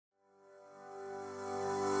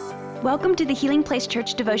Welcome to the Healing Place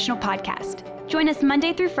Church Devotional Podcast. Join us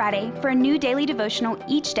Monday through Friday for a new daily devotional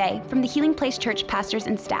each day from the Healing Place Church pastors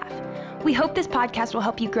and staff. We hope this podcast will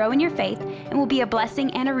help you grow in your faith and will be a blessing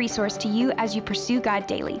and a resource to you as you pursue God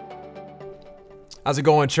daily. How's it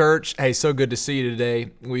going, church? Hey, so good to see you today.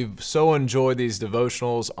 We've so enjoyed these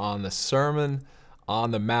devotionals on the Sermon on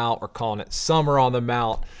the Mount. We're calling it Summer on the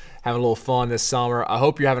Mount. Having a little fun this summer. I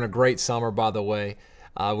hope you're having a great summer, by the way.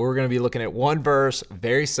 We're going to be looking at one verse,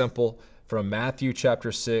 very simple, from Matthew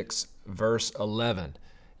chapter 6, verse 11.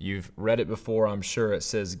 You've read it before, I'm sure. It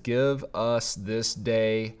says, "Give us this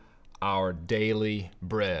day our daily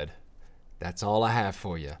bread." That's all I have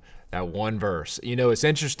for you, that one verse. You know, it's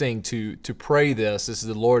interesting to pray this. This is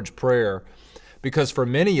the Lord's Prayer, because for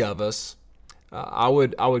many of us, I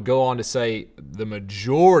would go on to say the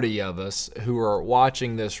majority of us who are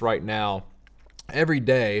watching this right now every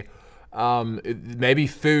day, maybe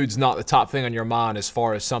food's not the top thing on your mind as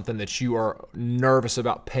far as something that you are nervous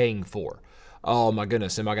about paying for. Oh my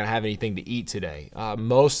goodness, am I going to have anything to eat today?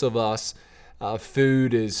 Most of us,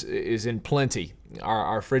 food is in plenty.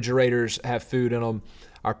 Our refrigerators have food in them.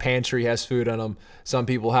 Our pantry has food in them. Some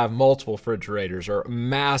people have multiple refrigerators or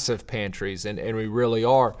massive pantries, and we really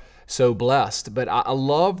are so blessed. But I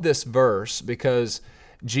love this verse because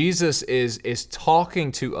Jesus is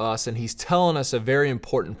talking to us, and he's telling us a very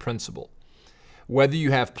important principle. Whether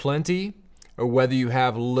you have plenty or whether you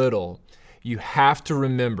have little, you have to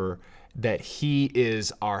remember that he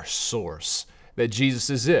is our source, that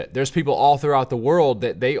Jesus is it. There's people all throughout the world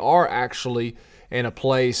that they are actually in a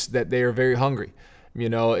place that they are very hungry. You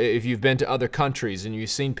know, if you've been to other countries and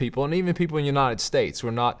you've seen people, and even people in the United States,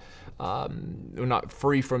 we're not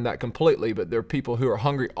free from that completely, but there are people who are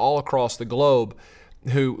hungry all across the globe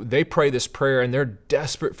who they pray this prayer and they're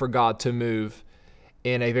desperate for God to move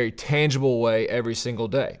in a very tangible way every single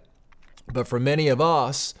day. But for many of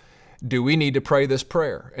us, do we need to pray this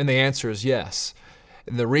prayer? And the answer is yes.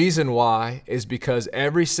 And the reason why is because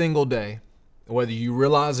every single day, whether you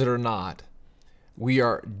realize it or not, we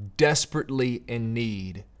are desperately in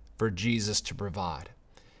need for Jesus to provide.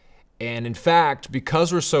 And in fact,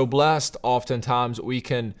 because we're so blessed, oftentimes we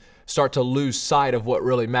can start to lose sight of what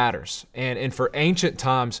really matters. And for ancient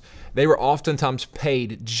times, they were oftentimes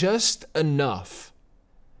paid just enough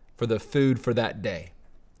for the food for that day.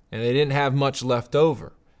 And they didn't have much left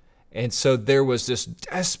over. And so there was this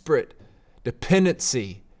desperate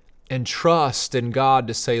dependency and trust in God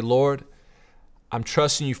to say, Lord, I'm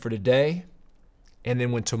trusting you for today. And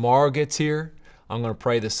then when tomorrow gets here, I'm going to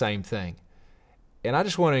pray the same thing. And I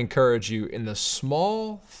just want to encourage you in the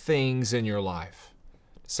small things in your life,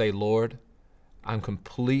 say, Lord, I'm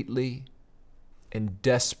completely and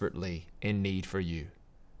desperately in need for you,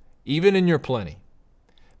 even in your plenty.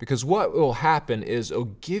 Because what will happen is it'll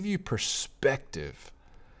give you perspective,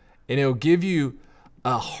 and it'll give you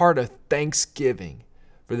a heart of thanksgiving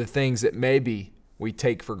for the things that maybe we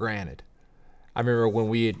take for granted. I remember when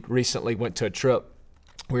we had recently went to a trip,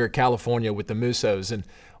 we were in California with the Musos, and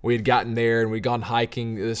we had gotten there and we'd gone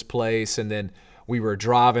hiking this place, and then we were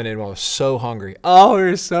driving and I was so hungry. Oh, we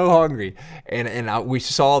were so hungry. We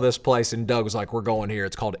saw this place and Doug was like, we're going here.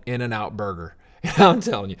 It's called In-N-Out Burger. And I'm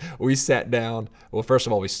telling you, we sat down. Well, first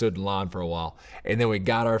of all, we stood in line for a while, and then we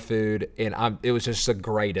got our food, and it was just the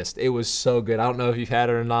greatest. It was so good. I don't know if you've had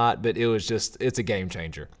it or not, but it's a game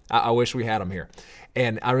changer. I wish we had them here.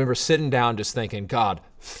 And I remember sitting down just thinking, God,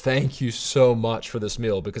 thank you so much for this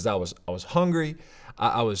meal, because I was hungry.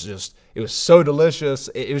 It was so delicious.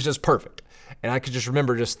 It was just perfect. And I could just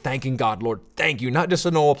remember just thanking God, Lord, thank you. Not just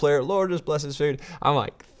a normal player, Lord, just bless this food. I'm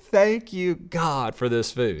like, thank you, God, for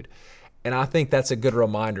this food. And I think that's a good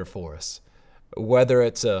reminder for us. Whether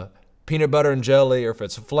it's a peanut butter and jelly, or if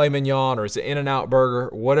it's a filet mignon, or it's an In-N-Out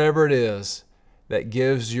burger, whatever it is that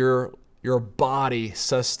gives your body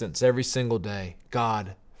sustenance every single day,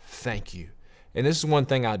 God, thank you. And this is one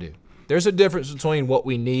thing I do. There's a difference between what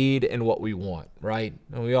we need and what we want, right?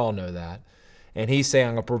 And we all know that. And he's saying,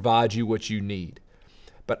 I'm going to provide you what you need.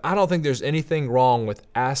 But I don't think there's anything wrong with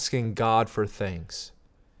asking God for things.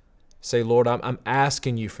 Say, Lord, I'm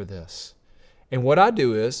asking you for this. And what I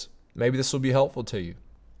do is, maybe this will be helpful to you.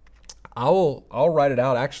 I'll write it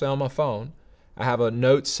out actually on my phone. I have a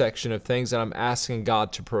notes section of things that I'm asking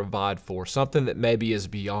God to provide for, something that maybe is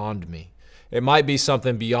beyond me. It might be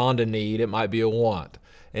something beyond a need. It might be a want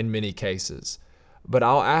in many cases. But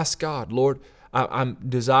I'll ask God, Lord, I'm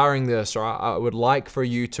desiring this, or I would like for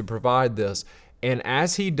you to provide this. And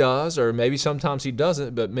as he does, or maybe sometimes he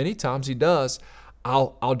doesn't, but many times he does,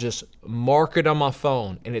 I'll just mark it on my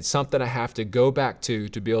phone, and it's something I have to go back to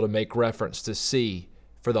be able to make reference to see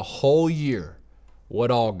for the whole year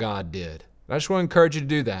what all God did. I just want to encourage you to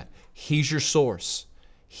do that. He's your source.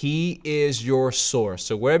 He is your source.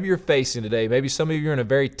 So wherever you're facing today, maybe some of you are in a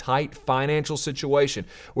very tight financial situation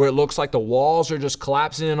where it looks like the walls are just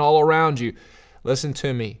collapsing in all around you. Listen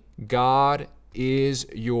to me. God is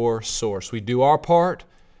your source. We do our part,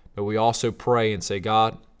 but we also pray and say,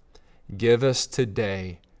 God, give us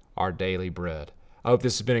today our daily bread. I hope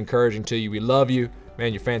this has been encouraging to you. We love you.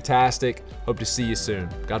 Man, you're fantastic. Hope to see you soon.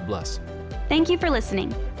 God bless. Thank you for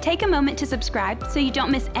listening. Take a moment to subscribe so you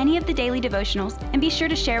don't miss any of the daily devotionals, and be sure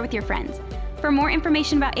to share with your friends. For more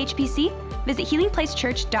information about HPC, visit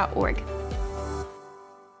healingplacechurch.org.